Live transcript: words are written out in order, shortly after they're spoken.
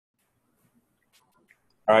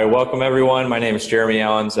All right, welcome everyone. My name is Jeremy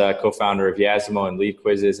Ellens, co-founder of Yazimo and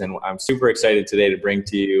LeadQuizzes, and I'm super excited today to bring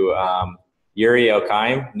to you Yuri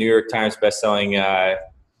Elkaim, New York Times bestselling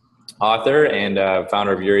author and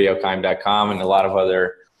founder of YuriElkaim.com and a lot of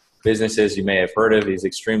other businesses you may have heard of. He's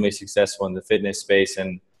extremely successful in the fitness space,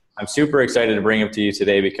 and I'm super excited to bring him to you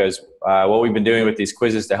today because what we've been doing with these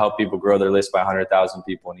quizzes to help people grow their list by 100,000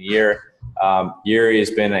 people in a year. Yuri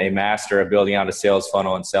has been a master of building out a sales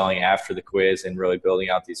funnel and selling after the quiz and really building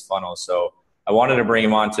out these funnels. So I wanted to bring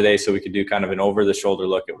him on today so we could do kind of an over-the-shoulder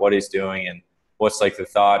look at what he's doing and what's like the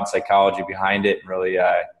thought and psychology behind it, and really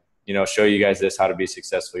show you guys how to be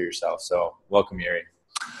successful yourself. So welcome, Yuri.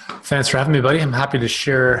 Thanks for having me, buddy. I'm happy to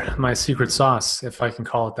share my secret sauce, if I can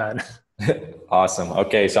call it that. Awesome.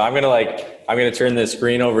 Okay, so I'm gonna turn the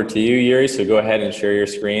screen over to you, Yuri. So go ahead and share your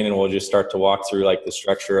screen, and we'll just start to walk through like the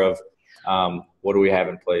structure of what do we have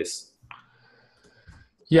in place.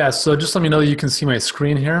 Yeah. So just let me know that you can see my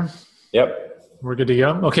screen here. Yep. We're good to go.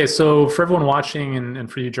 Okay. So for everyone watching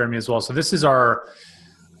and for you, Jeremy, as well. So this is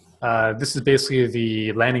this is basically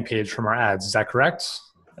the landing page from our ads. Is that correct?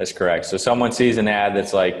 That's correct. So someone sees an ad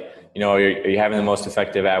that's like, are you having the most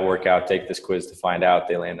effective ad workout? Take this quiz to find out.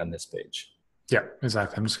 They land on this page. Yeah,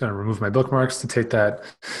 exactly. I'm just going to remove my bookmarks to take that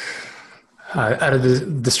out of the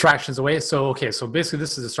distractions away. So, okay. So basically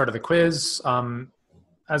this is the start of the quiz.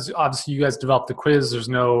 As obviously you guys developed the quiz, there's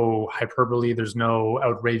no hyperbole. There's no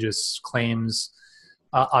outrageous claims.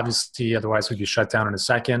 Obviously, otherwise we'd be shut down in a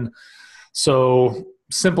second. So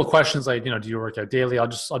simple questions like, do you work out daily? I'll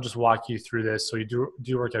just walk you through this. So do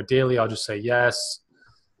you work out daily? I'll just say yes.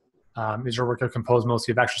 Is your workout composed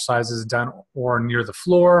mostly of exercises done or near the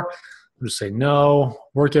floor? I'll just say no.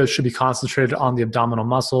 Workouts should be concentrated on the abdominal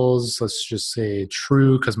muscles. Let's just say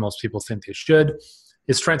true, because most people think they should.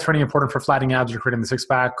 Is strength training important for flattening abs or creating the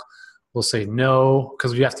six-pack? We'll say no,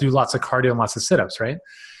 because we have to do lots of cardio and lots of sit-ups, right?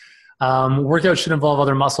 Workouts should involve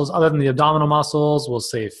other muscles other than the abdominal muscles. We'll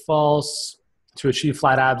say false. To achieve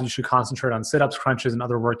flat abs, you should concentrate on sit-ups, crunches, and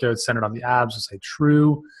other workouts centered on the abs. We'll say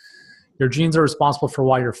true. Your genes are responsible for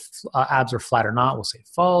why your abs are flat or not. We'll say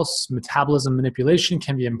false. Metabolism manipulation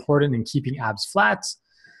can be important in keeping abs flat.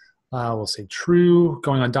 We'll say true.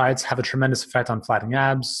 Going on diets have a tremendous effect on flattening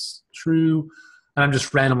abs. True. And I'm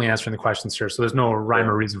just randomly answering the questions here, so there's no rhyme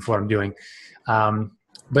or reason for what I'm doing.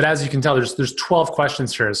 But as you can tell, there's 12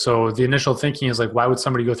 questions here. So the initial thinking is like, why would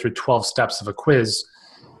somebody go through 12 steps of a quiz?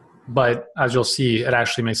 But as you'll see, it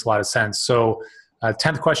actually makes a lot of sense. So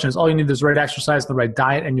 10th question is, all you need is the right exercise and the right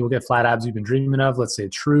diet, and you will get flat abs you've been dreaming of. Let's say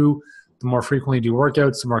true. The more frequently you do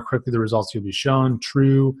workouts, the more quickly the results will be shown.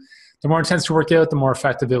 True. The more intense you work out, the more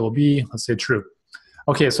effective it will be. Let's say true.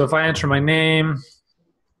 Okay, so if I enter my name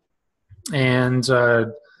and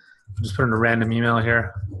I'll just put in a random email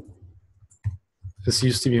here. This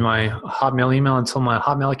used to be my Hotmail email until my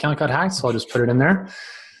Hotmail account got hacked, so I'll just put it in there.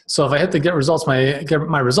 So if I hit the get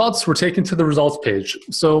my results, we're taken to the results page.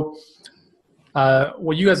 So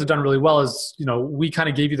what you guys have done really well is, we kind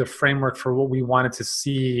of gave you the framework for what we wanted to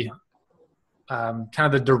see, kind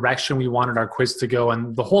of the direction we wanted our quiz to go.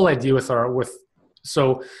 And the whole idea with our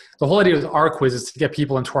quiz is to get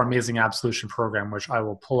people into our amazing Absolution program, which I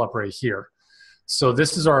will pull up right here. So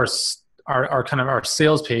this is our kind of our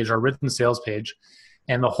sales page, our written sales page.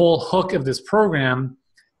 And the whole hook of this program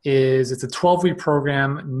is it's a 12-week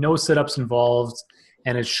program, no sit-ups involved,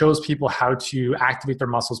 and it shows people how to activate their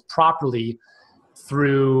muscles properly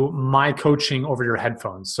through my coaching over your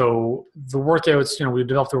headphones. So the workouts, we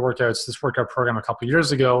developed this workout program a couple of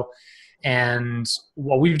years ago, and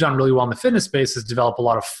what we've done really well in the fitness space is develop a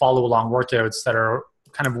lot of follow-along workouts that are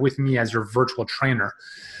kind of with me as your virtual trainer.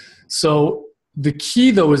 So the key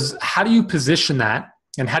though is, how do you position that,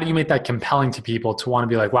 and how do you make that compelling to people to want to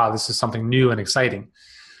be like, wow, this is something new and exciting?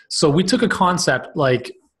 So we took a concept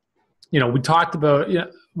like, we talked about,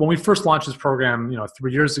 when we first launched this program,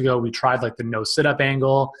 3 years ago, we tried like the no sit-up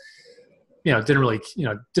angle. Didn't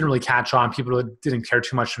really catch on. People didn't care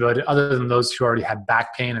too much about it, other than those who already had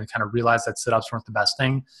back pain and kind of realized that sit-ups weren't the best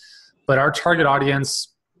thing. But our target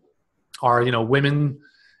audience are, women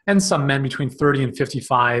and some men between 30 and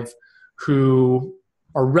 55 who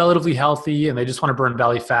are relatively healthy and they just want to burn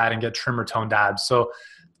belly fat and get trim or toned abs. So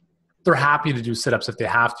they're happy to do sit-ups if they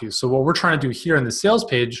have to. So what we're trying to do here in the sales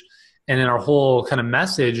page and in our whole kind of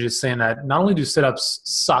message is saying that not only do sit-ups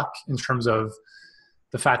suck in terms of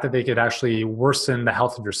the fact that they could actually worsen the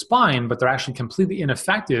health of your spine, but they're actually completely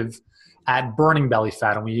ineffective at burning belly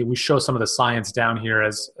fat. And we show some of the science down here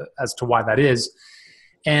as to why that is.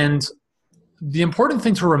 And the important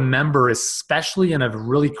thing to remember, especially in a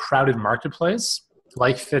really crowded marketplace,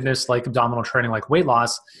 like fitness, like abdominal training, like weight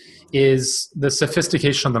loss, is the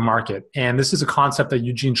sophistication of the market. And this is a concept that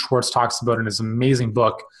Eugene Schwartz talks about in his amazing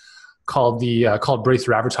book called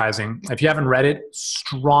Breakthrough Advertising. If you haven't read it,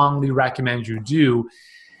 strongly recommend you do.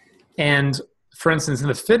 And for instance, in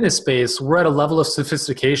the fitness space, we're at a level of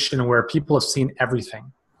sophistication where people have seen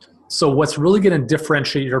everything. So what's really going to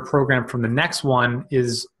differentiate your program from the next one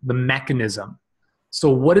is the mechanism. So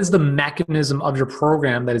what is the mechanism of your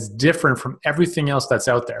program that is different from everything else that's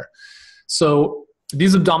out there? So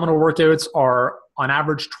these abdominal workouts are on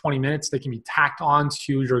average 20 minutes. They can be tacked on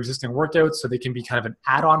to your existing workouts. So they can be kind of an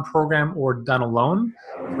add-on program or done alone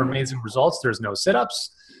for amazing results. There's no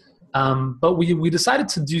sit-ups. But we decided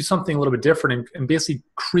to do something a little bit different and basically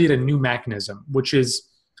create a new mechanism, which is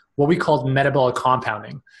what we called metabolic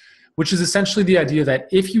compounding, which is essentially the idea that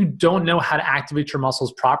if you don't know how to activate your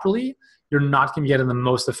muscles properly, you're not going to get in the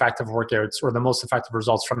most effective workouts or the most effective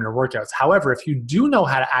results from your workouts. However, if you do know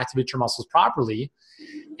how to activate your muscles properly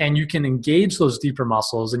and you can engage those deeper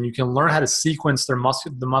muscles and you can learn how to sequence the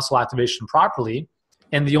muscle activation properly,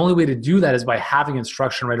 and the only way to do that is by having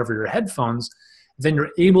instruction right over your headphones, then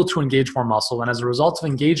you're able to engage more muscle. And as a result of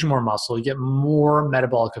engaging more muscle, you get more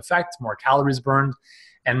metabolic effect, more calories burned,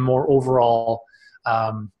 and more overall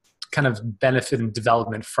kind of benefit and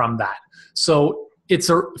development from that. So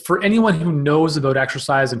for anyone who knows about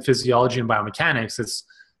exercise and physiology and biomechanics,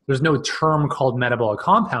 there's no term called metabolic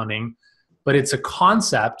compounding, but it's a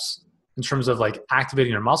concept in terms of like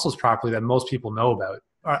activating your muscles properly that most people know about,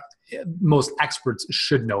 or most experts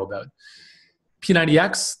should know about.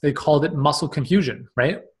 P90X, they called it muscle confusion,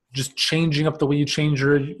 right? Just changing up the way you train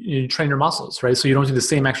your muscles, right? So you don't do the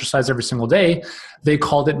same exercise every single day. They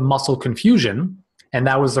called it muscle confusion, and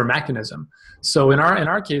that was their mechanism. So in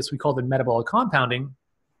our case, we called it metabolic compounding,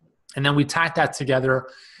 and then we tacked that together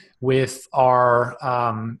with our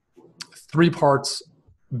 3 parts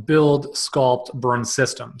build, sculpt, burn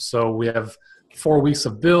system. So we have 4 weeks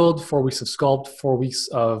of build, 4 weeks of sculpt, 4 weeks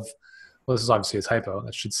of, well, this is obviously a typo.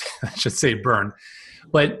 That should say burn.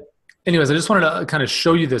 But anyways, I just wanted to kind of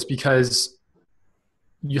show you this because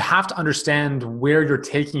you have to understand where you're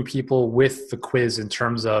taking people with the quiz in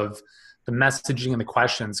terms of the messaging and the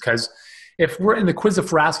questions. Because if we're in the quiz,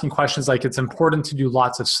 if we're asking questions like it's important to do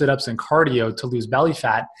lots of sit-ups and cardio to lose belly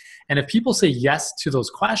fat, and if people say yes to those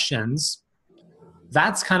questions,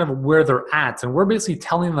 that's kind of where they're at. And we're basically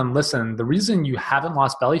telling them, listen, the reason you haven't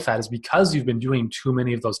lost belly fat is because you've been doing too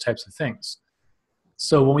many of those types of things.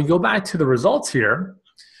 So when we go back to the results here,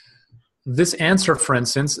 this answer, for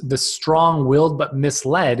instance, the strong-willed but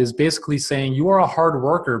misled, is basically saying you are a hard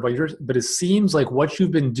worker, but it seems like what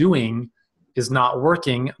you've been doing is not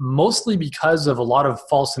working, mostly because of a lot of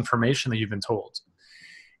false information that you've been told.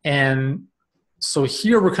 And so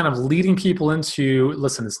here we're kind of leading people into,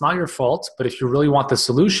 listen, it's not your fault, but if you really want the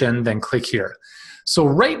solution, then click here. So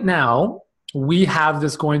right now, we have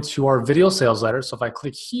this going to our video sales letter. So if I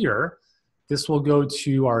click here, this will go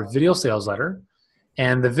to our video sales letter.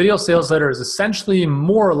 And the video sales letter is essentially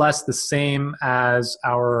more or less the same as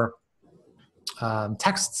our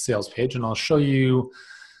text sales page. And I'll show you,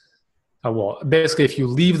 well, basically if you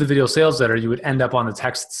leave the video sales letter, you would end up on the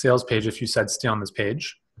text sales page if you said stay on this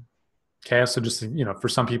page. Okay, so just, for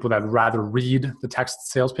some people that would rather read the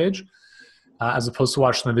text sales page as opposed to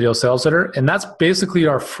watching the video sales letter. And that's basically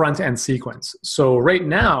our front end sequence. So right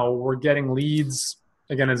now we're getting leads.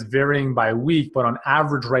 Again, it's varying by week, but on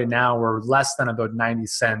average right now, we're less than about 90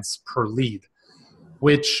 cents per lead,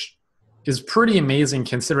 which is pretty amazing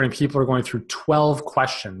considering people are going through 12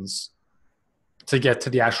 questions to get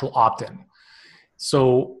to the actual opt-in.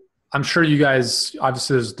 So I'm sure you guys,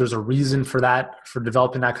 obviously there's a reason for that, for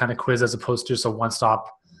developing that kind of quiz as opposed to just a one-stop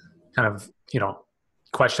kind of,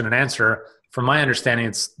 question and answer. From my understanding,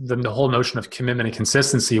 it's the whole notion of commitment and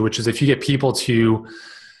consistency, which is if you get people to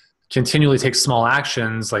continually take small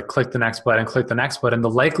actions like click the next button, click the next button, the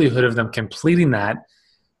likelihood of them completing that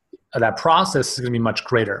process is going to be much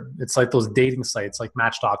greater. It's like those dating sites like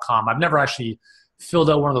Match.com. I've never actually filled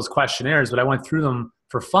out one of those questionnaires, but I went through them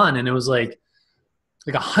for fun, and it was like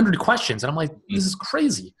 100 questions, and I'm like, this is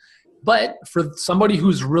crazy. But for somebody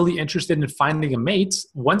who's really interested in finding a mate,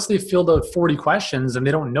 once they've filled out 40 questions and they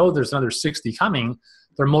don't know there's another 60 coming,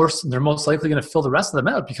 they're most likely going to fill the rest of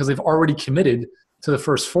them out because they've already committed to the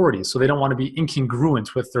first 40. So they don't want to be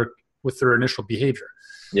incongruent with their initial behavior.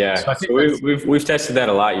 Yeah. So we've tested that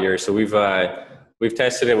a lot here. So we've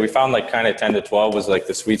tested it. We found kind of 10 to 12 was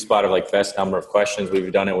the sweet spot of best number of questions.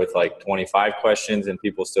 We've done it with 25 questions and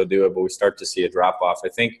people still do it, but we start to see a drop off. I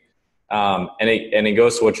think, and it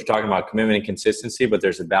goes to what you're talking about, commitment and consistency, but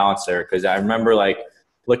there's a balance there. Cause I remember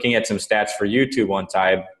looking at some stats for YouTube one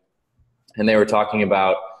time, and they were talking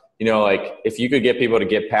about, you know, like if you could get people to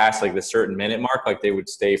get past like the certain minute mark, like they would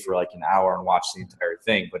stay for like an hour and watch the entire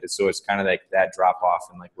thing. But it's kind of like that drop off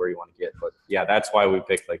and like where you want to get. But yeah, that's why we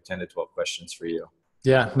picked like 10 to 12 questions for you.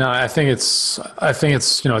 Yeah, no, I think it's,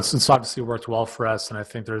 you know, it's obviously worked well for us. And I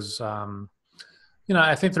think there's, you know,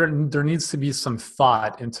 I think there needs to be some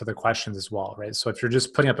thought into the questions as well, right? So if you're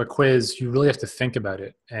just putting up a quiz, you really have to think about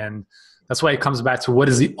it. And that's why it comes back to what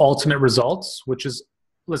is the ultimate results, which is,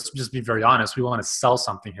 let's just be very honest, we want to sell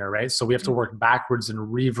something here, right? So we have to work backwards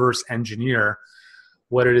and reverse engineer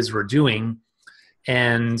what it is we're doing.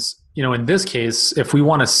 And, you know, in this case, if we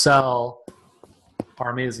want to sell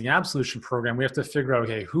our amazing absolution program, we have to figure out,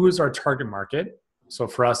 okay, who is our target market? So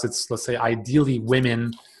for us, it's, let's say, ideally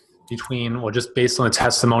women between, well, just based on the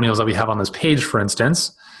testimonials that we have on this page, for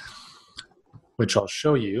instance, which I'll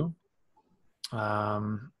show you.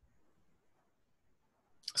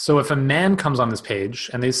 So if a man comes on this page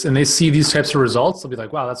and they see these types of results, they'll be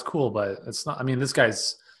like, wow, that's cool, but it's not, I mean, this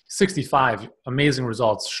guy's 65, amazing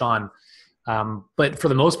results, Sean. But for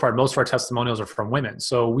the most part, most of our testimonials are from women.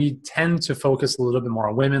 So we tend to focus a little bit more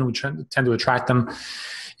on women. We tend to attract them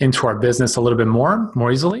into our business a little bit more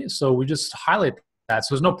easily. So we just highlight that.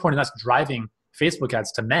 So there's no point in us driving Facebook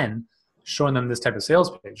ads to men, showing them this type of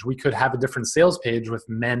sales page. We could have a different sales page with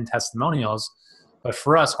men testimonials. But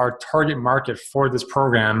for us, our target market for this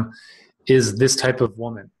program is this type of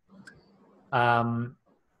woman. The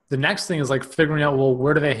next thing is like figuring out, well,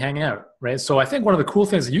 where do they hang out, right? So I think one of the cool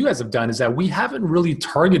things that you guys have done is that we haven't really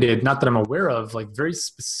targeted, not that I'm aware of, like very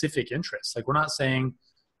specific interests. Like we're not saying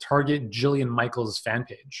target Jillian Michaels' fan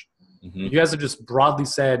page. Mm-hmm. You guys have just broadly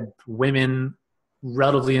said women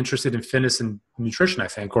relatively interested in fitness and nutrition, I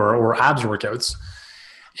think, or abs workouts.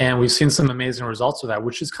 And we've seen some amazing results with that,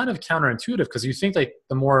 which is kind of counterintuitive because you think like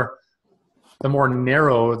the more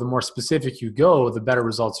narrow, the more specific you go, the better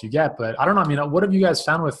results you get. But I don't know. I mean, what have you guys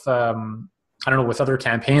found with, I don't know, with other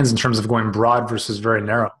campaigns in terms of going broad versus very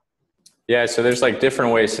narrow? Yeah. So there's like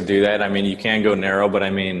different ways to do that. I mean, you can go narrow, but I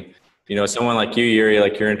mean, you know, someone like you, Yuri,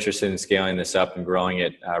 like you're interested in scaling this up and growing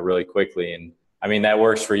it really quickly. And I mean, that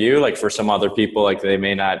works for you. Like for some other people, like they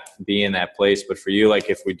may not be in that place, but for you, like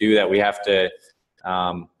if we do that, we have to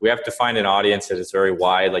find an audience that is very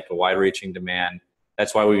wide, like a wide reaching demand.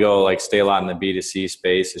 That's why we go like stay a lot in the B2C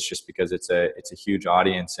space. It's just because it's a huge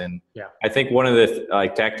audience. And yeah, I think one of the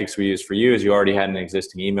like tactics we use for you is you already had an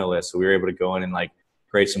existing email list. So we were able to go in and like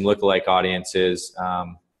create some lookalike audiences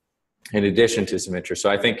in addition to some interest. So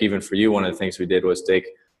I think even for you, one of the things we did was take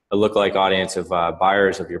a lookalike audience of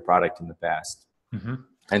buyers of your product in the past. Mm-hmm.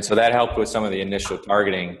 And so that helped with some of the initial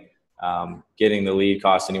targeting, getting the lead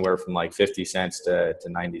cost anywhere from like 50 cents to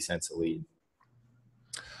 90 cents a lead.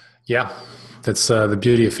 Yeah, that's the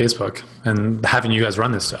beauty of Facebook and having you guys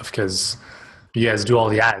run this stuff because you guys do all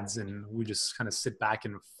the ads and we just kind of sit back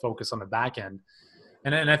and focus on the back end.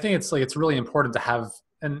 And I think it's really important to have,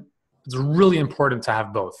 and it's really important to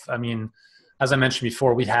have both. I mean, as I mentioned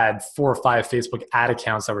before, we had 4 or 5 Facebook ad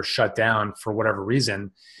accounts that were shut down for whatever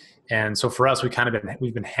reason. And so for us,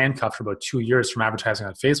 we've been handcuffed for about 2 years from advertising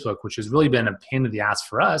on Facebook, which has really been a pain in the ass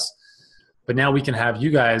for us. But now we can have you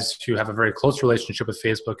guys who have a very close relationship with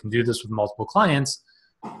Facebook and do this with multiple clients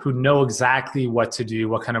who know exactly what to do,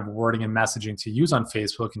 what kind of wording and messaging to use on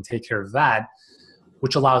Facebook and take care of that,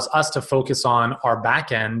 which allows us to focus on our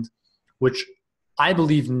back end, which I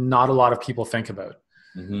believe not a lot of people think about.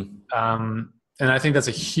 Mm-hmm. And I think that's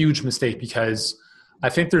a huge mistake because I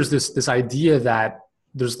think there's this idea that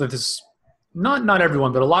there's this, not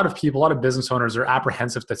everyone, but a lot of people, a lot of business owners are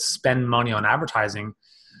apprehensive to spend money on advertising,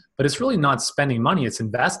 but it's really not spending money, it's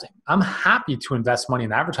investing. I'm happy to invest money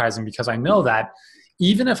in advertising because I know that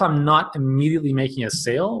even if I'm not immediately making a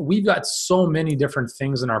sale, we've got so many different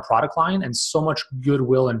things in our product line and so much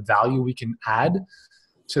goodwill and value we can add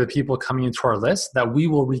to the people coming into our list that we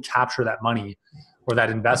will recapture that money or that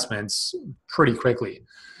investments pretty quickly.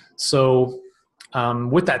 So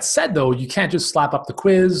with that said, though, you can't just slap up the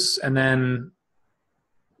quiz and then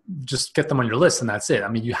just get them on your list and that's it. I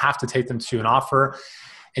mean, you have to take them to an offer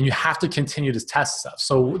and you have to continue to test stuff.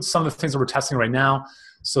 So some of the things that we're testing right now,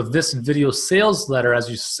 so this video sales letter,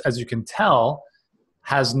 as you can tell,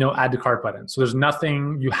 has no add to cart button. So there's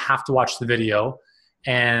nothing, you have to watch the video.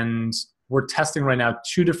 And we're testing right now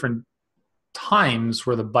 2 different times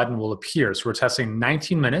where the button will appear. So we're testing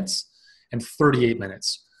 19 minutes and 38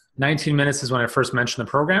 minutes. 19 minutes is when I first mentioned the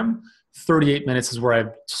program. 38 minutes is where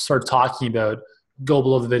I start talking about go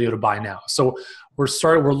below the video to buy now. So we're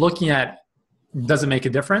looking at, does it make a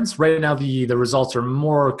difference? Right now, the results are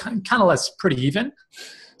more kind of less pretty even.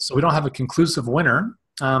 So we don't have a conclusive winner,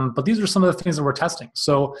 but these are some of the things that we're testing.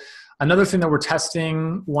 So Another thing that we're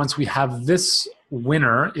testing once we have this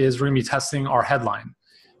winner is we're going to be testing our headline.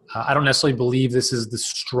 I don't necessarily believe this is the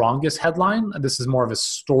strongest headline. This is more of a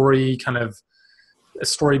story, kind of a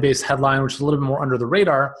story-based headline, which is a little bit more under the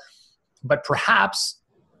radar. But perhaps,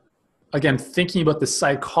 again, thinking about the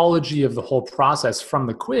psychology of the whole process from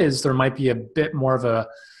the quiz, there might be a bit more of a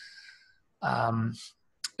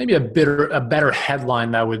maybe a better headline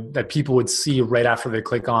that people would see right after they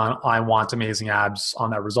click on "I want amazing abs" on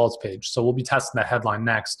that results page. So we'll be testing that headline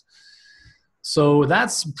next. So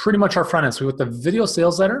that's pretty much our front end. So we've got the video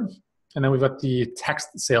sales letter, and then we've got the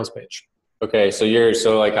text sales page. Okay, so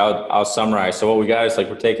I'll summarize. So what we got is like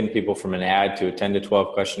we're taking people from an ad to a 10 to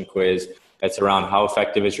 12 question quiz that's around how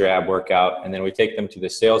effective is your ab workout, and then we take them to the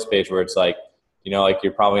sales page where it's like, like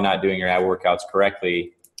you're probably not doing your ab workouts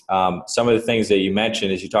correctly. Some of the things that you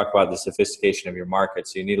mentioned is you talk about the sophistication of your market.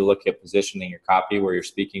 So you need to look at positioning your copy where you're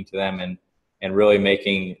speaking to them and really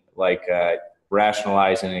making like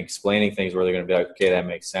rationalizing and explaining things where they're going to be like, okay, that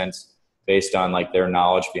makes sense based on like their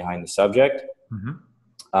knowledge behind the subject.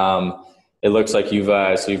 Mm-hmm. It looks like you've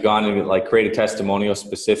gone and like created testimonials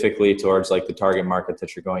specifically towards like the target market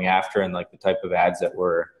that you're going after and like the type of ads that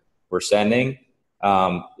we're sending.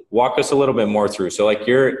 Walk us a little bit more through. So like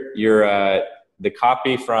the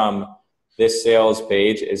copy from this sales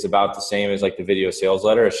page is about the same as like the video sales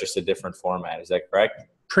letter. It's just a different format. Is that correct?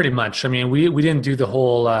 Pretty much. I mean, we didn't do the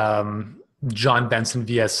whole John Benson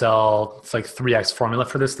VSL, it's like 3X formula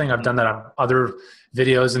for this thing. I've done that on other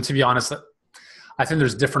videos. And to be honest, I think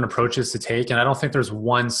there's different approaches to take. And I don't think there's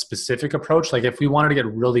one specific approach. Like if we wanted to get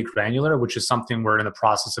really granular, which is something we're in the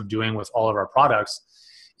process of doing with all of our products,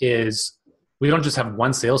 is we don't just have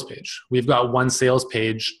one sales page. We've got one sales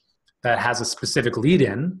page that has a specific lead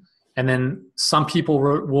in, and then some people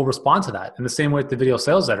will respond to that. In the same way with the video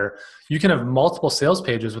sales letter, you can have multiple sales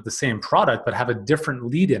pages with the same product, but have a different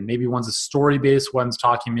lead in. Maybe one's a story-based, one's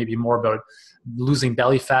talking maybe more about losing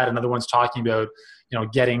belly fat, another one's talking about,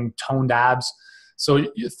 getting toned abs. So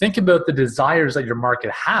you think about the desires that your market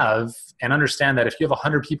have and understand that if you have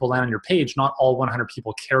 100 people land on your page, not all 100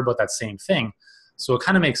 people care about that same thing. So it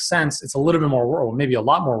kind of makes sense. It's a little bit more work, or maybe a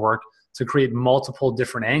lot more work, to create multiple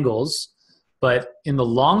different angles. But in the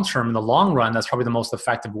long term, in the long run, that's probably the most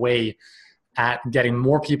effective way at getting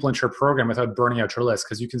more people into your program without burning out your list,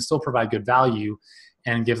 because you can still provide good value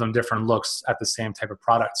and give them different looks at the same type of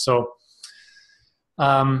product. So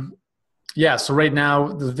so right now,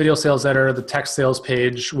 the video sales letter, the text sales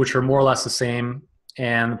page, which are more or less the same,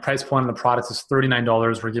 and the price point of the product is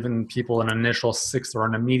 $39. We're giving people an initial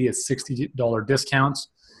an immediate $60 discount.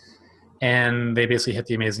 And they basically hit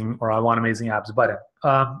the amazing, or I want amazing abs button.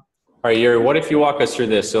 All right, Yuri, what if you walk us through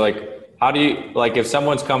this? So like, how do you, like if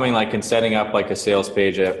someone's coming like and setting up like a sales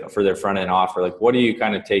page for their front end offer, like what do you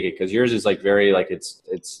kind of take it? Because yours is like very like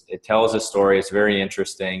it tells a story. It's very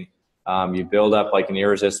interesting. You build up like an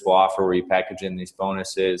irresistible offer where you package in these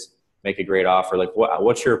bonuses, make a great offer. Like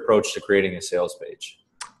what's your approach to creating a sales page?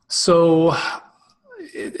 So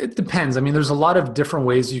it depends. I mean, there's a lot of different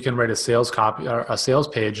ways you can write a sales copy or a sales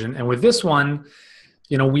page. And with this one,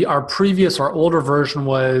 our older version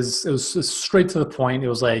was straight to the point. It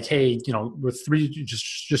was like, hey, with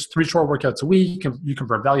just 3 short workouts a week, you can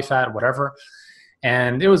burn belly fat, whatever.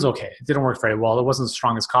 And it was okay. It didn't work very well. It wasn't the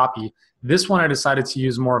strongest copy. This one, I decided to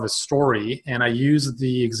use more of a story. And I used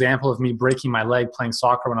the example of me breaking my leg playing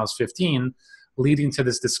soccer when I was 15, leading to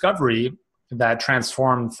this discovery that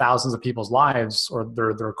transformed thousands of people's lives, or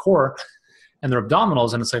their core and their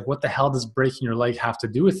abdominals. And it's like, what the hell does breaking your leg have to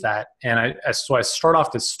do with that? And so I start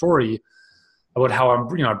off this story about how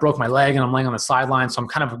I broke my leg and I'm laying on the sideline. So I'm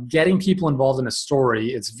kind of getting people involved in a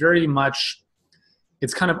story. It's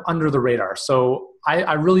kind of under the radar. So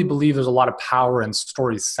I really believe there's a lot of power in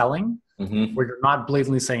story selling, mm-hmm. where you're not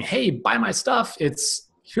blatantly saying, hey, buy my stuff.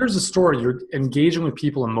 Here's a story. You're engaging with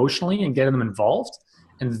people emotionally and getting them involved.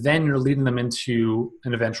 And then you're leading them into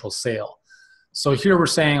an eventual sale. So here we're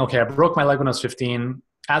saying, okay, I broke my leg when I was 15.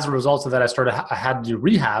 As a result of that, I had to do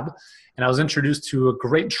rehab, and I was introduced to a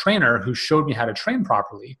great trainer who showed me how to train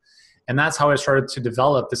properly. And that's how I started to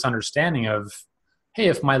develop this understanding of, hey,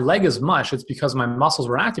 if my leg is mush, it's because my muscles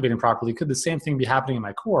were activating properly. Could the same thing be happening in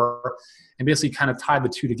my core? And basically kind of tied the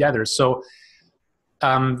two together. So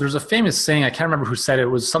there's a famous saying, I can't remember who said it. It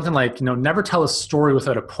was something like, never tell a story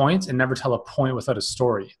without a point, and never tell a point without a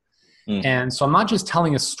story. Mm. And so I'm not just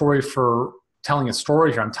telling a story for telling a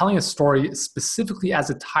story here. I'm telling a story specifically as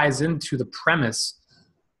it ties into the premise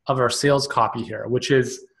of our sales copy here, which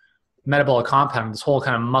is metabolic compounding, this whole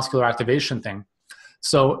kind of muscular activation thing.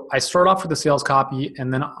 So I start off with the sales copy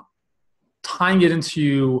and then tying it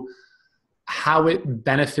into how it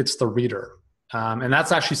benefits the reader. And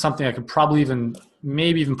that's actually something I could probably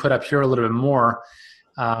maybe even put up here a little bit more.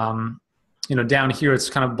 Down here, it's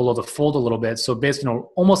kind of below the fold a little bit. So basically,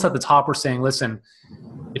 almost at the top, we're saying, listen,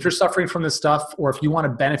 if you're suffering from this stuff, or if you want to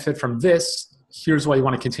benefit from this, here's why you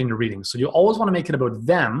want to continue reading. So you always want to make it about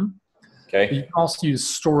them. Okay. But you can also use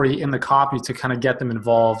story in the copy to kind of get them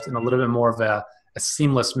involved in a little bit more of a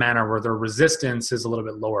seamless manner where their resistance is a little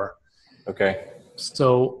bit lower. Okay.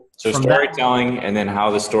 So storytelling and then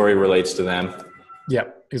how the story relates to them. Yeah,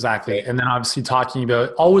 exactly. Okay. And then obviously talking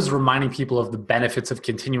about always reminding people of the benefits of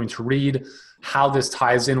continuing to read, how this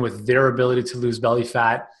ties in with their ability to lose belly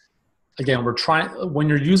fat. Again, when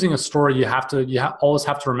you're using a story, you always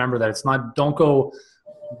have to remember that don't go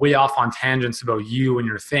way off on tangents about you and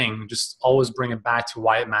your thing. Just always bring it back to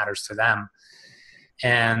why it matters to them.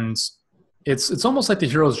 And it's almost like the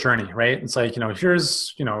hero's journey, right? It's like,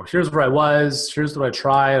 here's where I was, here's what I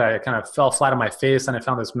tried. I kind of fell flat on my face, and I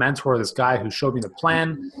found this mentor, this guy who showed me the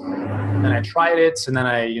plan, and I tried it, and then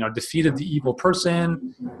I, defeated the evil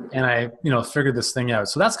person, and I, figured this thing out.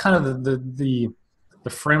 So that's kind of the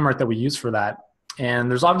framework that we use for that. And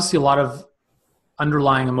there's obviously a lot of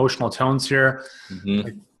underlying emotional tones here. Mm-hmm.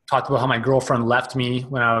 I talked about how my girlfriend left me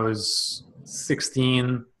when I was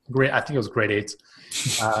 16, I think it was grade 8.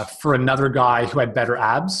 For another guy who had better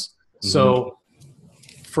abs. Mm-hmm. So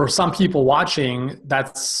for some people watching,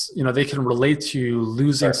 that's, they can relate to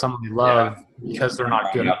losing someone they love because they're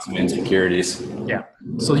not good. Some insecurities. Yeah.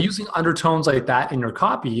 So using undertones like that in your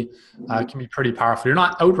copy can be pretty powerful. You're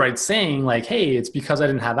not outright saying like, hey, it's because I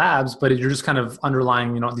didn't have abs, but you're just kind of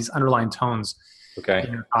underlying, these underlying tones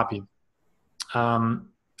in your copy. And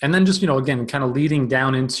then just, again, kind of leading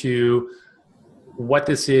down into what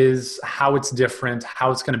this is, how it's different,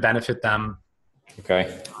 how it's going to benefit them.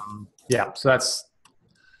 Okay. So that's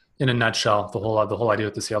in a nutshell the whole idea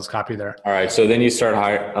with the sales copy there. All right. So then you start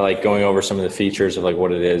going over some of the features of like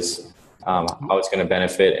what it is, how it's going to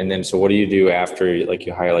benefit, and then so what do you do after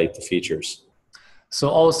you highlight the features? So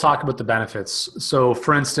always talk about the benefits. So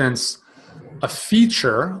for instance, a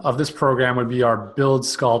feature of this program would be our build,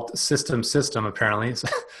 sculpt, system. Apparently, it's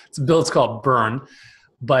build, sculpt, burn,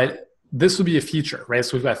 but this would be a feature, right?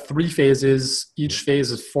 So we've got 3 phases. Each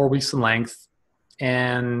phase is 4 weeks in length.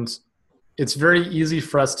 And it's very easy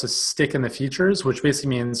for us to stick in the features, which basically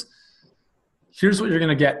means here's what you're going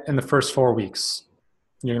to get in the first 4 weeks.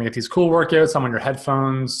 You're going to get these cool workouts. I'm on your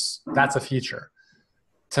headphones. That's a feature.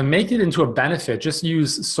 To make it into a benefit, just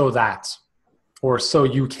use so that, or so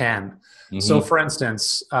you can. Mm-hmm. So for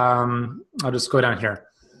instance, I'll just go down here.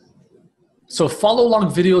 So follow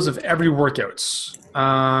along videos of every workout.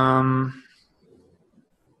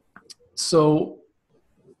 So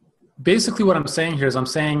basically what I'm saying here is I'm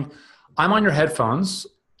on your headphones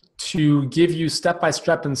to give you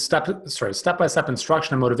step-by-step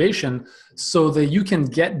instruction and motivation so that you can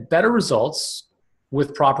get better results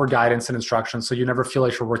with proper guidance and instruction. So you never feel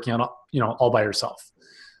like you're working on, all by yourself.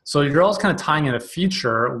 So you're always kind of tying in a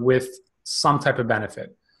feature with some type of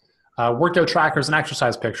benefit. Workout trackers and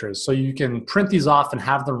exercise pictures. So you can print these off and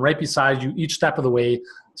have them right beside you each step of the way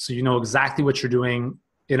so you know exactly what you're doing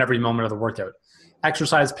in every moment of the workout.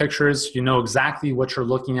 Exercise pictures, you know exactly what you're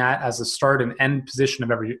looking at as the start and end position of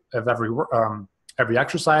every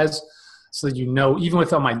exercise so that even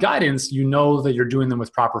without my guidance, you know that you're doing them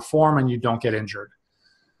with proper form and you don't get injured.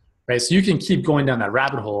 Right? So you can keep going down that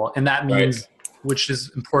rabbit hole, and that means, which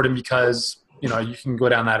is important because you can go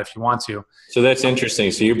down that if you want to. So that's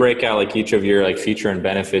interesting. So you break out each of your feature and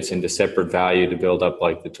benefits into separate value to build up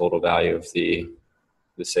the total value of the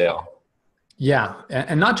sale. Yeah.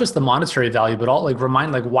 And not just the monetary value, but all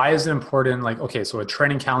remind why is it important? Okay, so a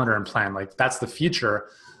training calendar and plan, that's the feature.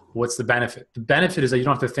 What's the benefit? The benefit is that you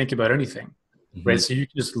don't have to think about anything, mm-hmm. right? So you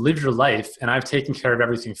can just live your life and I've taken care of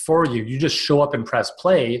everything for you. You just show up and press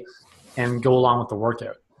play and go along with the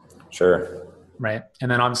workout. Sure. Right. And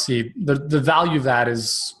then obviously the value of that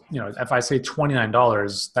is, if I say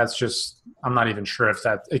 $29, that's just, I'm not even sure if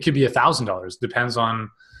it could be $1,000. Depends on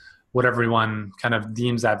what everyone kind of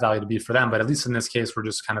deems that value to be for them. But at least in this case, we're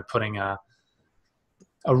just kind of putting a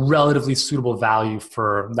relatively suitable value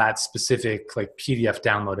for that specific PDF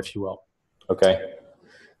download, if you will. Okay.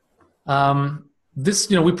 This,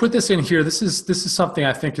 we put this in here. This is something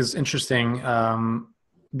I think is interesting.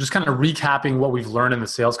 Just kind of recapping what we've learned in the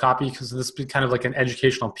sales copy, because this is kind of like an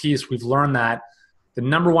educational piece. We've learned that the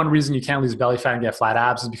number one reason you can't lose belly fat and get flat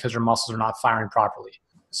abs is because your muscles are not firing properly.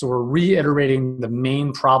 So we're reiterating the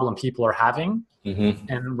main problem people are having, mm-hmm.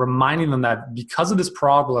 and reminding them that because of this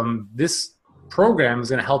problem, this program is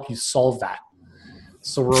going to help you solve that.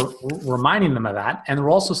 So we're reminding them of that. And we're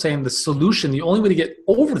also saying the solution, the only way to get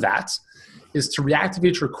over that is to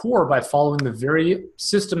reactivate your core by following the very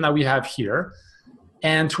system that we have here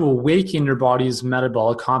and to awaken your body's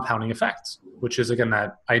metabolic compounding effect, which is, again,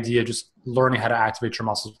 that idea of just learning how to activate your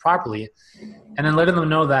muscles properly, and then letting them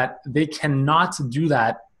know that they cannot do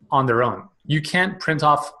that on their own. You can't print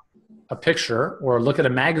off a picture or look at a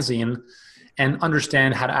magazine and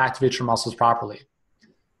understand how to activate your muscles properly.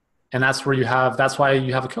 And that's why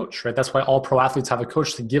you have a coach, right? That's why all pro athletes have a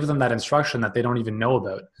coach to give them that instruction that they don't even know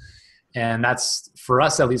about. And that's, for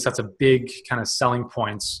us at least, that's a big kind of selling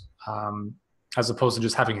point, as opposed to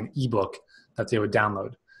just having an ebook that they would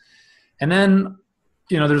download. And then,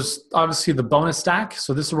 there's obviously the bonus stack.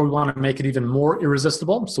 So this is where we want to make it even more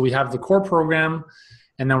irresistible. So we have the core program,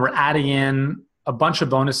 and then we're adding in a bunch of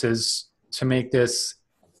bonuses to make this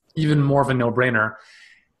even more of a no-brainer.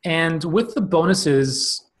 And with the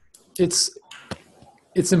bonuses, it's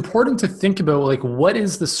important to think about, like, what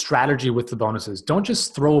is the strategy with the bonuses? Don't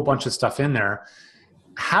just throw a bunch of stuff in there.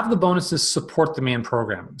 Have the bonuses support the main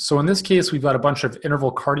program. So in this case, we've got a bunch of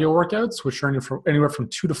interval cardio workouts, which are anywhere from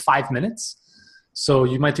 2 to 5 minutes. So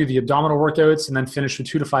you might do the abdominal workouts and then finish with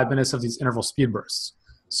 2 to 5 minutes of these interval speed bursts.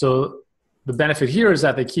 So the benefit here is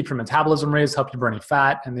that they keep your metabolism raised, help you burning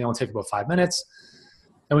fat, and they only take about 5 minutes.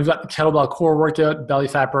 And we've got the kettlebell core workout, belly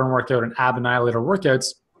fat burn workout, and ab annihilator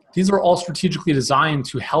workouts. These are all strategically designed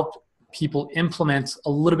to help people implement a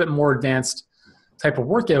little bit more advanced type of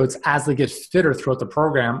workouts as they get fitter throughout the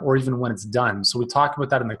program, or even when it's done. So we talk about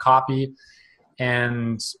that in the copy.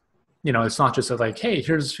 And, it's not just like, hey,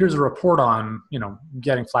 here's a report on,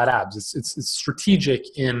 getting flat abs. It's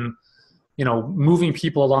strategic in, moving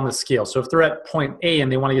people along the scale. So if they're at point A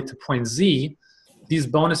and they want to get to point Z, these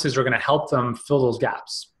bonuses are going to help them fill those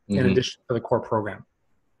gaps in addition to the core program.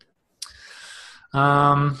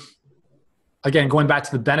 Again, going back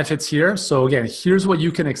to the benefits here. So again, here's what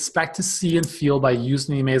you can expect to see and feel by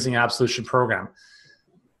using the Amazing Absolution program.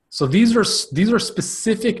 So these are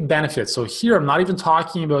specific benefits. So here, I'm not even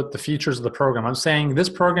talking about the features of the program. I'm saying this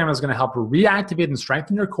program is going to help reactivate and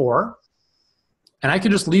strengthen your core. And I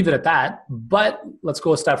could just leave it at that, but let's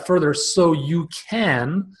go a step further so you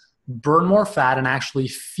can burn more fat and actually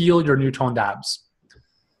feel your new toned abs.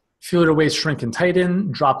 Feel your waist shrink and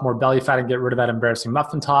tighten, drop more belly fat and get rid of that embarrassing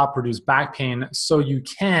muffin top, reduce back pain so you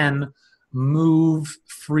can move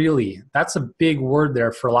freely. That's a big word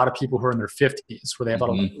there for a lot of people who are in their 50s, where they have a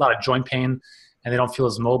lot of joint pain and they don't feel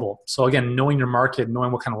as mobile. So again, knowing your market,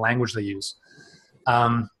 knowing what kind of language they use.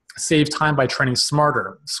 Save time by training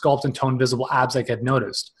smarter, sculpt and tone visible abs that get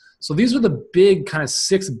noticed. So these are the big kind of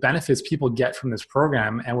 6 benefits people get from this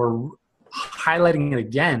program, and we're highlighting it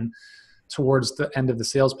again towards the end of the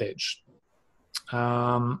sales page.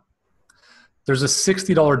 There's a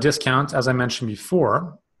 $60 discount, as I mentioned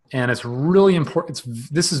before, and it's really important.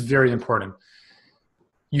 This is very important.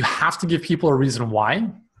 You have to give people a reason why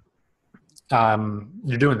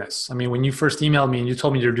you're doing this. I mean, when you first emailed me and you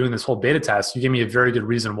told me you're doing this whole beta test, you gave me a very good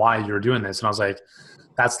reason why you're doing this. And I was like,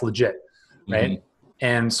 that's legit, right?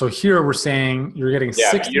 And so here we're saying you're getting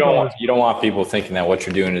 $60. You don't want people thinking that what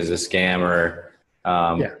you're doing is a scam or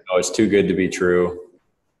it's too good to be true.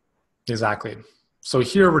 Exactly. So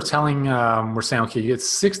here we're saying, okay, you get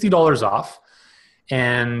 $60 off.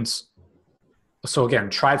 And so again,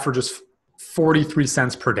 try it for just 43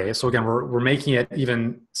 cents per day. So again, we're making it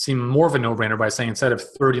even seem more of a no-brainer by saying instead of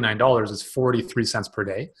 $39, it's 43 cents per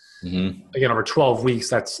day. Again, over 12 weeks,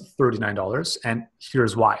 that's $39. And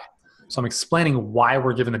here's why. So I'm explaining why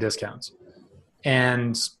we're giving the discounts.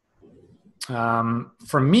 And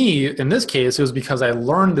for me, in this case, it was because I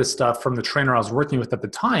learned this stuff from the trainer I was working with at the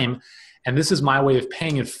time. And this is my way of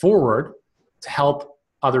paying it forward to help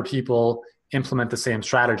other people implement the same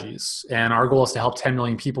strategies. And our goal is to help 10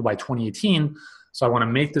 million people by 2018. So I want to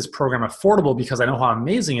make this program affordable because I know how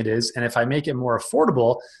amazing it is. And if I make it more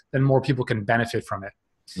affordable, then more people can benefit from it.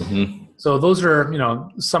 So those are,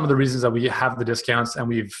 some of the reasons that we have the discounts, and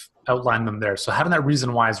we've outlined them there. So having that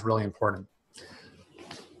reason why is really important.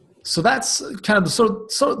 So that's kind of, so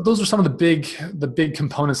those are some of the big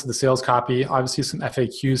components of the sales copy. Obviously some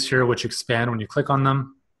FAQs here, which expand when you click on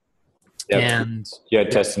them. Yep. And you had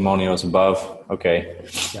testimonials above. Okay.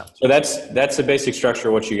 Yeah. So that's the basic structure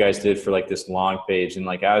of what you guys did for like this long page. And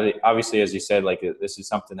like, obviously, as you said, like this is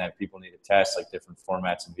something that people need to test, like different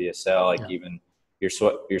formats in VSL, like even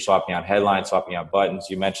you're swapping out headlines, swapping out buttons.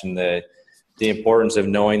 You mentioned the importance of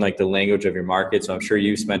knowing like the language of your market. So I'm sure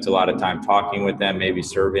you've spent a lot of time talking with them, maybe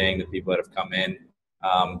surveying the people that have come in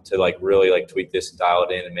to like really like tweak this and dial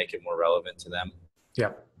it in and make it more relevant to them.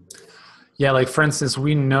 Yeah. Yeah. Like for instance,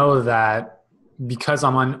 we know that because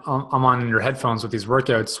I'm on your headphones with these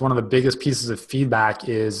workouts, one of the biggest pieces of feedback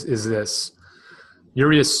is this.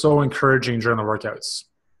 Yuri is so encouraging during the workouts.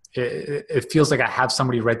 It feels like I have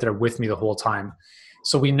somebody right there with me the whole time.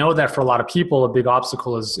 So we know that for a lot of people, a big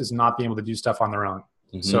obstacle is not being able to do stuff on their own.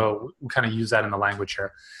 Mm-hmm. So we kind of use that in the language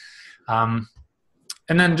here. And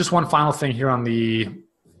then just one final thing here on the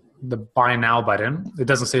buy now button. It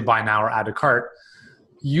doesn't say buy now or add to cart.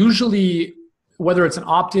 Usually, whether it's an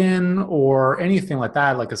opt-in or anything like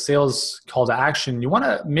that, like a sales call to action, you want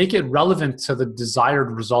to make it relevant to the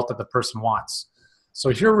desired result that the person wants. So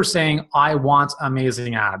here we're saying, I want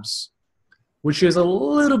amazing abs, which is a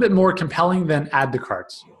little bit more compelling than add to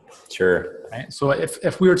cart. Sure. Right? So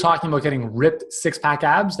if we were talking about getting ripped six-pack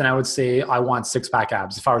abs, then I would say I want six-pack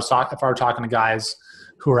abs. If I were talking to guys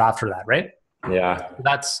who are after that, right? Yeah.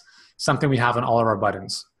 That's something we have on all of our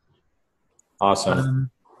buttons. Awesome.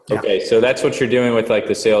 Yeah. Okay, so that's what you're doing with like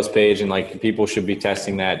the sales page, and like people should be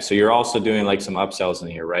testing that. So you're also doing like some upsells in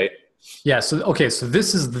here, right? Yeah. So so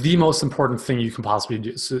this is the most important thing you can possibly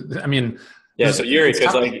do. So I mean, yeah. So Yuri,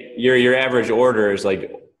 because like your average order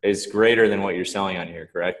is greater than what you're selling on here,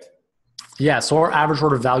 correct? Yeah. So our average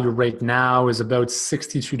order value right now is about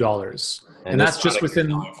 $62, and that's just within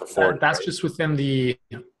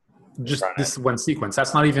this one sequence.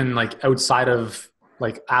 That's not even like outside of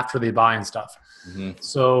like after they buy and stuff. Mm-hmm.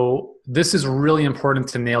 So this is really important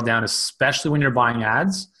to nail down, especially when you're buying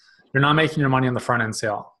ads. You're not making your money on the front end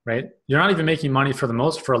sale, right? You're not even making money for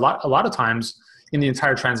a lot of times in the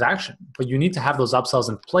entire transaction, but you need to have those upsells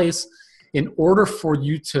in place in order for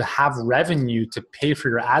you to have revenue to pay for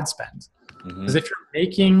your ad spend. Because if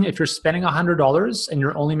you're spending $100 and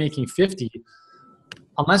you're only making 50,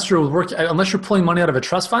 unless you're pulling money out of a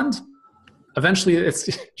trust fund, eventually you're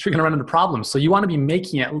going to run into problems. So you want to be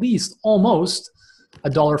making at least almost a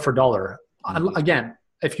dollar for dollar. Again,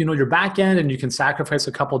 if you know your back end and you can sacrifice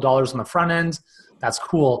a couple dollars on the front end, that's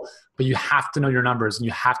cool. But you have to know your numbers, and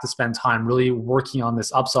you have to spend time really working on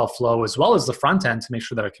this upsell flow as well as the front end to make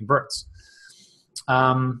sure that it converts.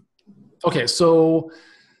 Okay, so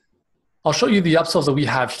I'll show you the upsells that we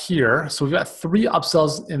have here. So we've got 3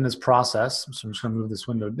 upsells in this process. So I'm just going to move this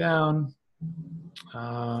window down.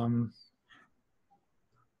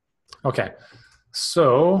 Okay,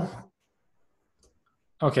 so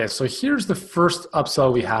here's the first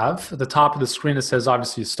upsell we have. At the top of the screen, it says,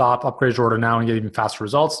 obviously, stop, upgrade your order now, and get even faster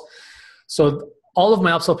results. So all of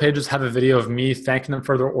my upsell pages have a video of me thanking them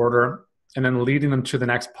for their order and then leading them to the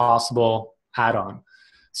next possible add-on.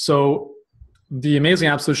 So the Amazing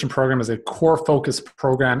Ab Solution program is a core focus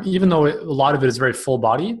program, even though a lot of it is very full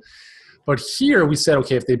body. But here we said,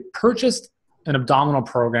 okay, if they purchased an abdominal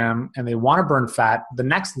program and they want to burn fat, the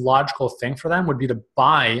next logical thing for them would be to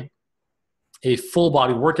buy a full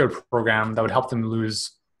body workout program that would help them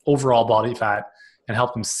lose overall body fat and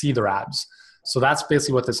help them see their abs. So that's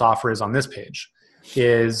basically what this offer is on this page,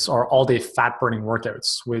 is our all day fat burning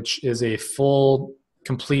workouts, which is a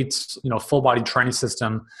complete, full body training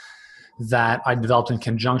system that I developed in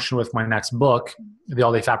conjunction with my next book, The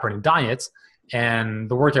All Day Fat Burning Diet. And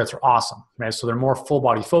the workouts are awesome, right? So they're more full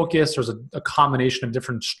body focused. There's a combination of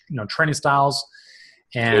different, training styles.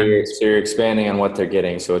 And so you're expanding on what they're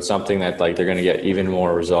getting. So it's something that like they're going to get even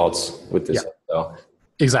more results with this. Yeah,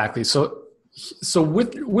 exactly. So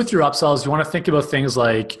with your upsells, you want to think about things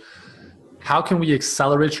like, how can we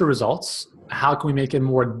accelerate your results? How can we make it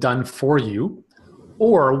more done for you?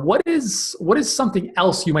 Or what is something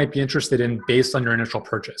else you might be interested in based on your initial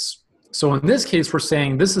purchase? So in this case, we're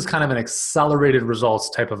saying this is kind of an accelerated results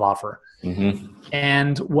type of offer. Mm-hmm.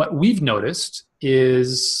 And what we've noticed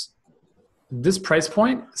is this price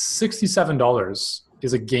point, $67,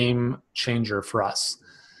 is a game changer for us.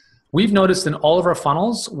 We've noticed in all of our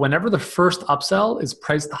funnels, whenever the first upsell is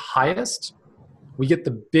priced the highest, we get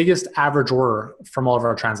the biggest average order from all of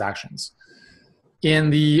our transactions.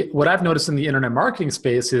 What I've noticed in the internet marketing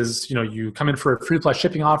space is, you come in for a free plus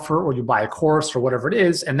shipping offer, or you buy a course or whatever it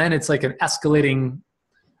is, and then it's like an escalating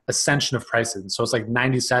ascension of prices. So it's like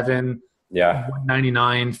 $97, $199,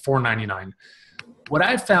 $499. What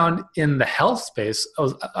I've found in the health space,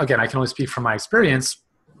 again, I can only speak from my experience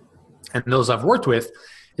and those I've worked with,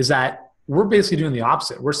 is that we're basically doing the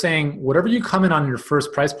opposite. We're saying whatever you come in on your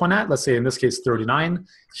first price point at, let's say in this case 39,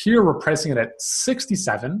 here we're pricing it at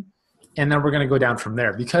 67. And then we're going to go down from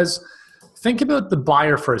there. Because think about the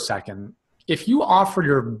buyer for a second. If you offer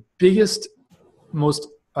your biggest, most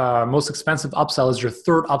expensive upsell as your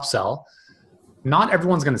third upsell, not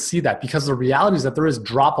everyone's going to see that, because the reality is that there is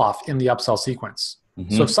drop off in the upsell sequence.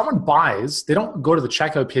 Mm-hmm. So if someone buys, they don't go to the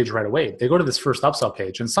checkout page right away. They go to this first upsell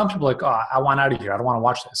page. And some people are like, I want out of here. I don't want to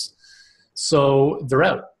watch this. So they're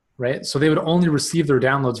out, right? So they would only receive their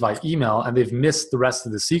downloads via email, and they've missed the rest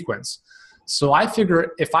of the sequence. So I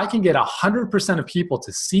figure if I can get 100% of people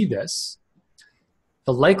to see this,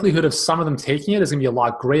 the likelihood of some of them taking it is going to be a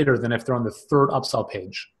lot greater than if they're on the third upsell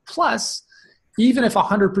page. Plus, even if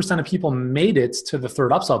 100% of people made it to the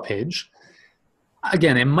third upsell page,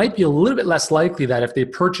 again, it might be a little bit less likely that if they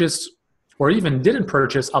purchased or even didn't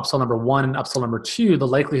purchase upsell number 1 and upsell number 2, the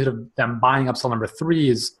likelihood of them buying upsell number 3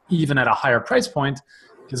 is even at a higher price point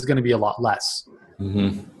is going to be a lot less.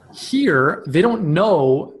 Mm-hmm. Here, they don't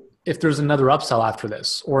know if there's another upsell after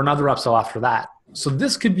this or another upsell after that. So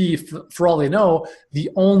this could be, for all they know, the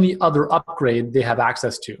only other upgrade they have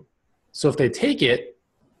access to. So if they take it,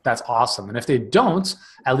 that's awesome. And if they don't,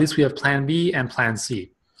 at least we have plan B and plan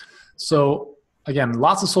C. So again,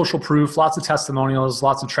 lots of social proof, lots of testimonials,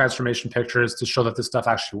 lots of transformation pictures to show that this stuff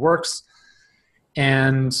actually works.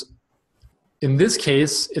 And in this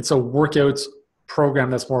case, it's a workout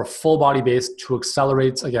program that's more full body based to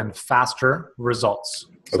accelerate, again, faster results.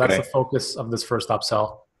 So that's the focus of this first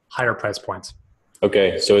upsell, higher price points.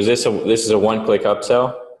 Okay, so this is a one-click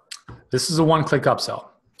upsell? This is a one-click upsell.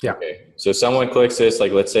 Yeah. Okay, so someone clicks this,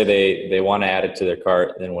 like let's say they want to add it to their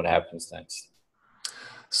cart, then what happens next?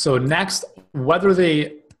 So next, whether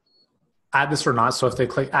they add this or not, so if they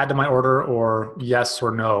click add to my order or yes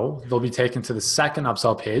or no, they'll be taken to the second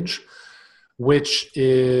upsell page, which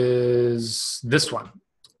is this one.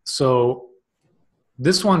 So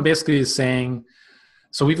this one basically is saying,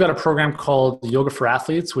 so we've got a program called Yoga for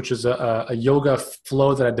Athletes, which is a yoga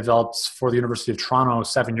flow that I developed for the University of Toronto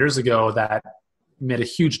 7 years ago that made a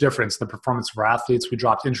huge difference in the performance of our athletes. We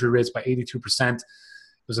dropped injury rates by 82%. It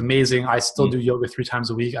was amazing. I still do yoga 3 times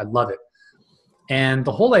a week. I love it. And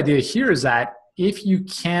the whole idea here is that if you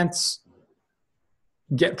can't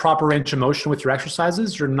get proper range of motion with your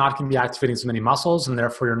exercises, you're not going to be activating as many muscles, and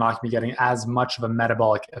therefore you're not going to be getting as much of a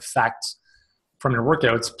metabolic effect from your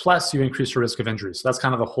workouts, plus you increase your risk of injury. So that's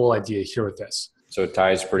kind of the whole idea here with this. So it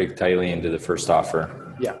ties pretty tightly into the first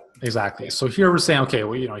offer. Yeah, exactly. So here we're saying, okay,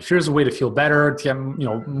 well, here's a way to feel better, to get,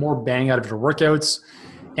 more bang out of your workouts.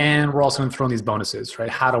 And we're also going to throw in these bonuses, right?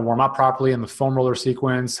 How to warm up properly in the foam roller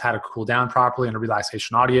sequence, how to cool down properly in a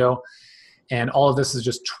relaxation audio. And all of this is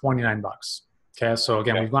just $29. Okay. So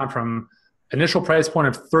again, we've gone from initial price point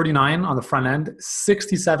of $39 on the front end,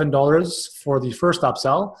 $67 for the first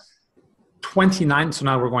upsell, $29. So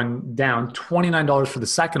now we're going down $29 for the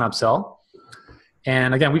second upsell.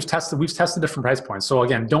 And again, we've tested different price points. So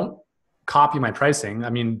again, don't copy my pricing. I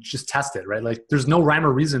mean, just test it, right? Like there's no rhyme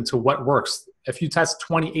or reason to what works. If you test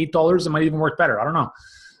 $28, it might even work better. I don't know.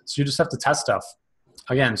 So you just have to test stuff.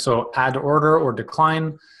 Again, so add to order or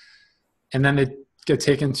decline. And then they get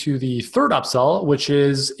taken to the third upsell, which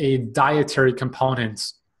is a dietary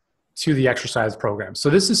component to the exercise program. So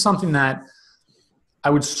this is something that I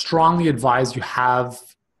would strongly advise you have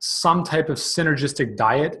some type of synergistic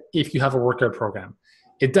diet if you have a workout program.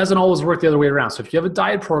 It doesn't always work the other way around. So if you have a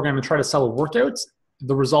diet program and try to sell a workout,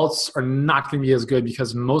 the results are not going to be as good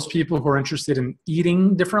because most people who are interested in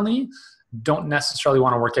eating differently don't necessarily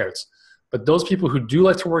want to work out. But those people who do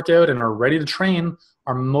like to work out and are ready to train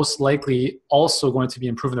are most likely also going to be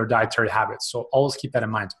improving their dietary habits. So always keep that in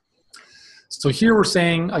mind. So here we're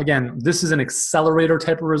saying, again, this is an accelerator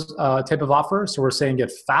type of offer. So we're saying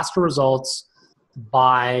get faster results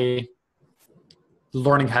by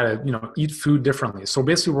learning how to eat food differently. So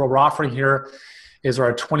basically what we're offering here is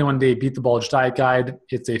our 21-day Beat the Bulge diet guide.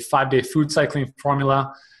 It's a 5-day food cycling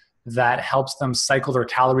formula that helps them cycle their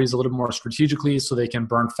calories a little more strategically so they can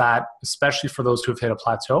burn fat, especially for those who have hit a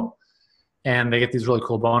plateau. And they get these really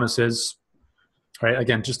cool bonuses, right?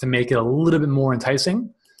 Again, just to make it a little bit more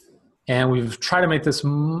enticing. And we've tried to make this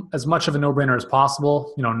as much of a no-brainer as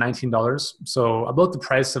possible, $19. So about the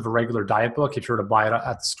price of a regular diet book if you were to buy it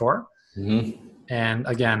at the store. Mm-hmm. And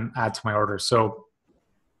again, add to my order. So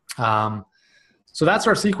that's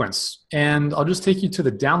our sequence. And I'll just take you to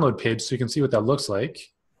the download page so you can see what that looks like.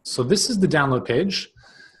 So this is the download page.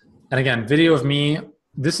 And again, video of me.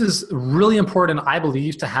 This is really important, I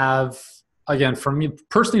believe, to have, again, for me,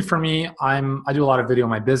 personally, I do a lot of video in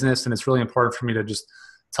my business, and it's really important for me to just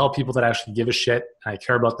tell people that I actually give a shit and I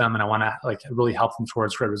care about them and I want to really help them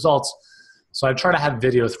towards great results. So I try to have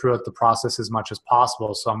video throughout the process as much as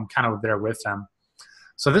possible. So I'm kind of there with them.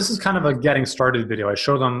 So this is kind of a getting started video. I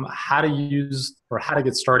show them how to use or how to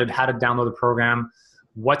get started, how to download the program,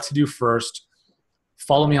 what to do first.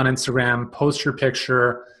 Follow me on Instagram, post your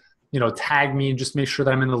picture, tag me, just make sure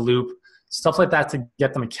that I'm in the loop, stuff like that to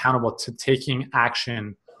get them accountable to taking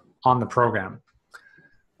action on the program.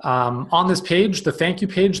 On this page, the thank you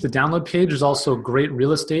page, the download page is also great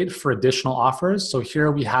real estate for additional offers. So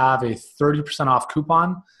here we have a 30% off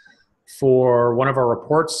coupon for one of our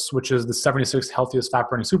reports, which is the 76 healthiest fat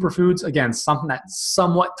burning superfoods. Again, something that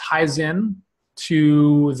somewhat ties in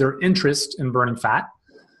to their interest in burning fat.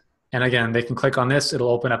 And again, they can click on this, it'll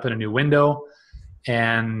open up in a new window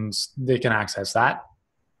and they can access that.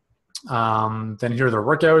 Then here are their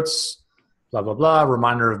workouts, blah, blah, blah,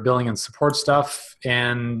 reminder of billing and support stuff.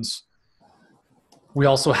 And we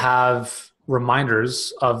also have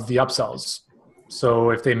reminders of the upsells. So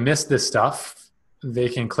if they miss this stuff, they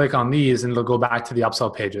can click on these and they'll go back to the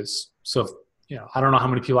upsell pages. So, I don't know how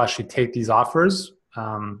many people actually take these offers,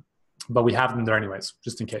 but we have them there anyways,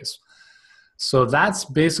 just in case. So that's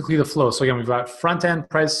basically the flow. So again, we've got front end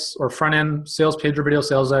price or front end sales page or video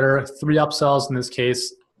sales letter, 3 upsells in this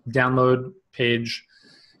case, download page,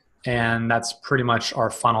 and that's pretty much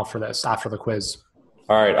our funnel for this after the quiz.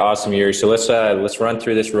 All right, awesome, Yuri. So let's run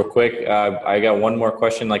through this real quick. I got one more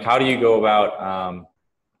question. Like, how do you go about?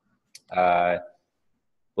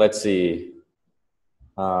 Let's see.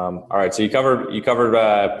 All right, so you covered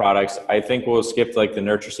products. I think we'll skip like the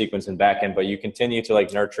nurture sequence and backend, but you continue to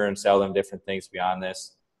like nurture and sell them different things beyond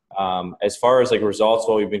this. As far as like results,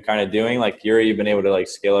 what we've been kind of doing, like Yuri, you've been able to like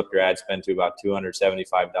scale up your ad spend to about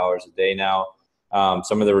 $275 a day now.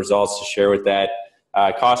 Some of the results to share with that.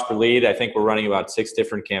 Cost per lead, I think we're running about 6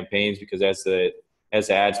 different campaigns because as the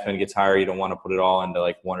ad spend gets higher, you don't want to put it all into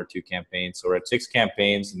like 1 or 2 campaigns. So we're at 6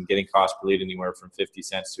 campaigns and getting cost per lead anywhere from 50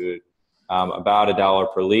 cents to about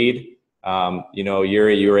 $1 per lead.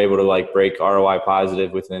 Yuri, you were able to like break ROI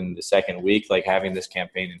positive within the 2nd week, like having this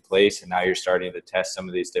campaign in place. And now you're starting to test some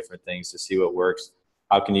of these different things to see what works.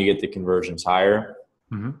 How can you get the conversions higher?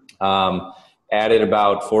 Mm-hmm. Added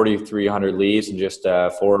about 4,300 leads in just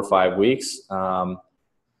 4 or 5 weeks.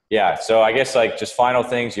 So I guess like just final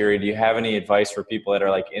things, Yuri, do you have any advice for people that are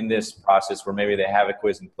like in this process where maybe they have a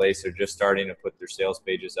quiz in place, they're just starting to put their sales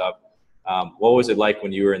pages up? What was it like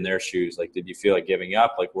when you were in their shoes? Like, did you feel like giving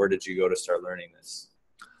up? Like, where did you go to start learning this?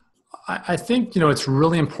 I think, it's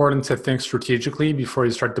really important to think strategically before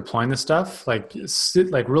you start deploying this stuff. Like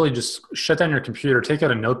really just shut down your computer, take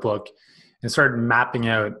out a notebook and start mapping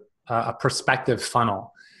out a prospective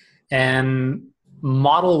funnel and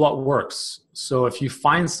model what works. So if you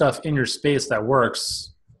find stuff in your space that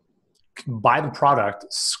works, buy the product,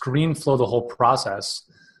 screen flow the whole process.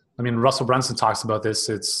 I mean, Russell Brunson talks about this.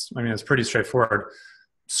 It's pretty straightforward.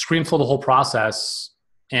 Screen flow the whole process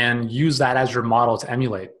and use that as your model to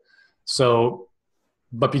emulate. So,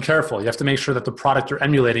 but be careful. You have to make sure that the product you're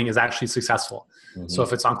emulating is actually successful. Mm-hmm. So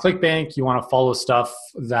if it's on ClickBank, you want to follow stuff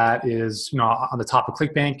that is, on the top of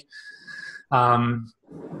ClickBank.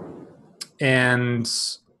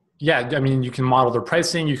 You can model their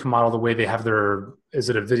pricing. You can model the way they have is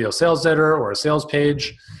it a video sales letter or a sales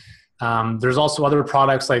page? There's also other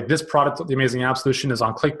products like this product, the Amazing App Solution, is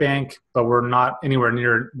on ClickBank, but we're not anywhere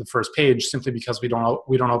near the first page simply because we don't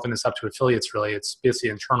open this up to affiliates really. It's basically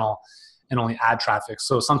internal and only ad traffic.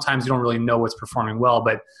 So sometimes you don't really know what's performing well,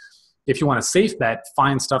 but if you want a safe bet,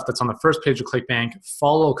 find stuff that's on the first page of ClickBank,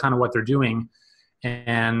 follow kind of what they're doing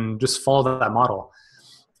and just follow that model.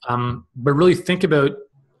 But really think about,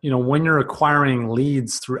 when you're acquiring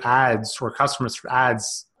leads through ads or customers through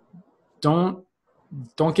ads, don't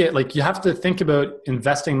get like, you have to think about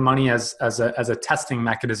investing money as a testing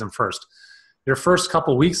mechanism first. Your first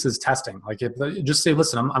couple of weeks is testing. Like just say,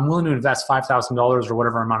 listen, I'm willing to invest $5,000 or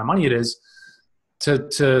whatever amount of money it is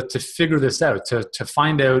to figure this out, to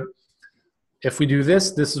find out if we do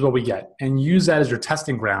this is what we get, and use that as your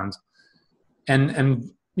testing ground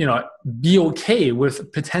and be okay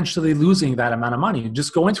with potentially losing that amount of money.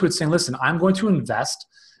 Just go into it saying, listen, I'm going to invest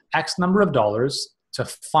X number of dollars to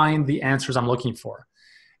find the answers I'm looking for.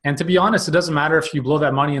 And to be honest, it doesn't matter if you blow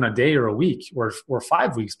that money in a day or a week or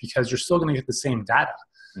 5 weeks, because you're still going to get the same data.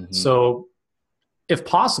 Mm-hmm. So if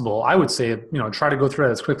possible, I would say, try to go through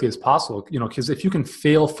it as quickly as possible, because if you can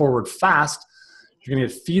fail forward fast, you're going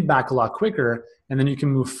to get feedback a lot quicker, and then you can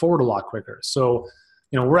move forward a lot quicker. So,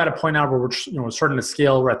 we're at a point now where we're starting to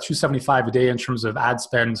scale. We're at $275 a day in terms of ad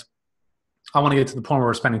spend. I want to get to the point where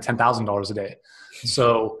we're spending $10,000 a day.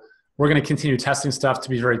 So we're going to continue testing stuff to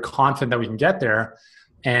be very confident that we can get there,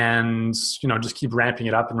 and just keep ramping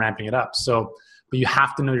it up and ramping it up. So, but you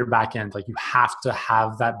have to know your back end. Like, you have to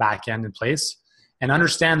have that back end in place and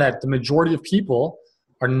understand that the majority of people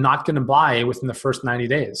are not going to buy within the first 90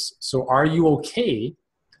 days. So are you okay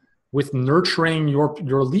with nurturing your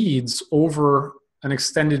leads over an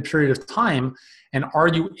extended period of time? And are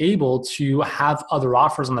you able to have other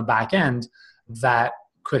offers on the back end that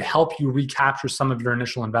could help you recapture some of your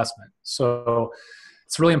initial investment? So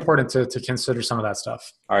it's really important to consider some of that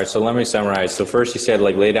stuff. All right, so let me summarize. So first you said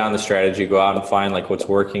like lay down the strategy, go out and find like what's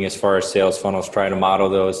working as far as sales funnels, try to model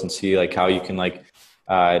those and see like how you can like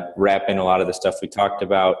wrap in a lot of the stuff we talked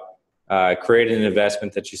about. Create an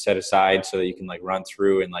investment that you set aside so that you can like run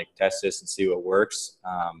through and like test this and see what works.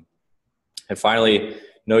 And finally,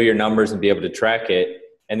 know your numbers and be able to track it.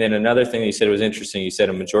 And then another thing you said was interesting. You said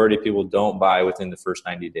a majority of people don't buy within the first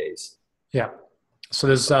 90 days. Yeah. So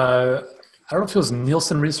there's, I don't know if it was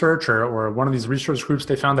Nielsen research or one of these research groups,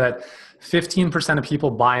 they found that 15% of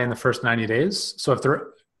people buy in the first 90 days. So if they're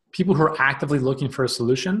people who are actively looking for a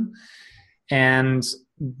solution, and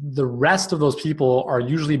the rest of those people are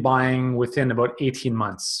usually buying within about 18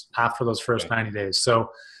 months after those first 90 days.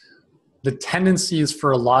 So the tendency is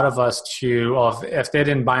for a lot of us to, if they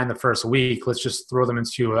didn't buy in the first week, let's just throw them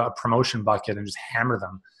into a promotion bucket and just hammer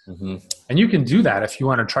them. Mm-hmm. And you can do that if you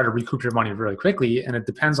want to try to recoup your money really quickly. And it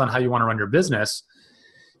depends on how you want to run your business.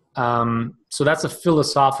 So that's a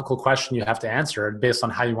philosophical question you have to answer based on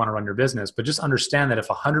how you want to run your business. But just understand that if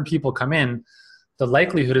 100 people come in, the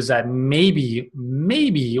likelihood is that maybe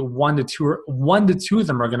one to two of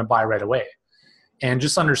them are going to buy right away. And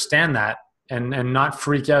just understand that and not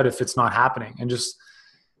freak out if it's not happening. And just,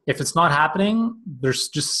 if it's not happening, there's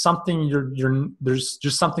just something there's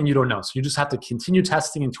just something you don't know. So you just have to continue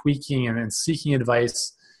testing and tweaking and seeking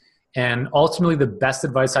advice. And ultimately the best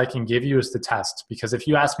advice I can give you is to test, because if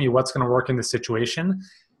you ask me what's going to work in this situation,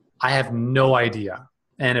 I have no idea.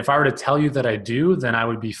 And if I were to tell you that I do, then I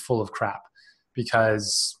would be full of crap,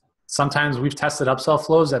 because sometimes we've tested upsell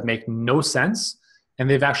flows that make no sense and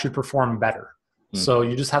they've actually performed better. So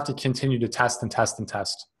you just have to continue to test and test and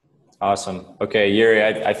test. Awesome. Okay, Yuri,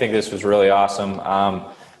 I think this was really awesome.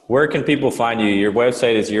 Where can people find you? Your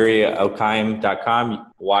website is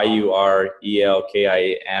yurielkaim.com,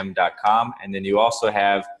 YURELKIAM.com. And then you also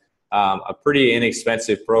have a pretty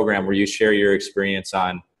inexpensive program where you share your experience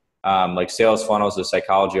on like sales funnels, the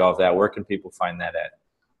psychology, all of that. Where can people find that at?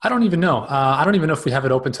 I don't even know. I don't even know if we have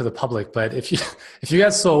it open to the public, but if you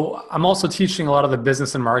guys, so I'm also teaching a lot of the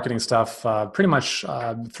business and marketing stuff, pretty much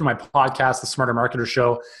through my podcast, the Smarter Marketer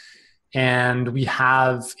Show. And we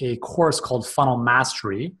have a course called Funnel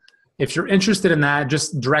Mastery. If you're interested in that,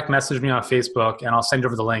 just direct message me on Facebook and I'll send you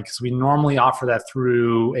over the link, because we normally offer that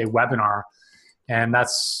through a webinar. And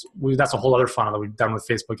that's a whole other funnel that we've done with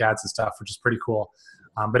Facebook ads and stuff, which is pretty cool.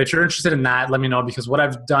 But if you're interested in that, let me know, because what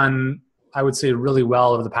I've done, I would say really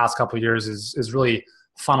well over the past couple of years is really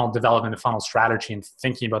funnel development and funnel strategy and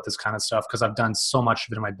thinking about this kind of stuff, because I've done so much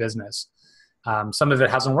of it in my business. Some of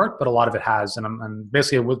it hasn't worked, but a lot of it has. And I'm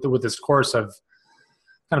basically with this course, I've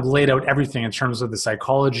kind of laid out everything in terms of the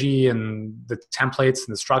psychology and the templates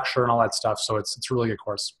and the structure and all that stuff. So it's a really good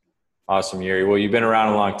course. Awesome, Yuri. Well, you've been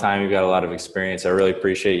around a long time. You've got a lot of experience. I really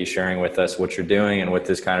appreciate you sharing with us what you're doing and with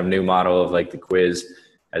this kind of new model of like the quiz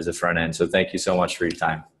as the front end. So thank you so much for your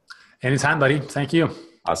time. Anytime, buddy. Thank you.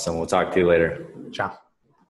 Awesome. We'll talk to you later. Ciao.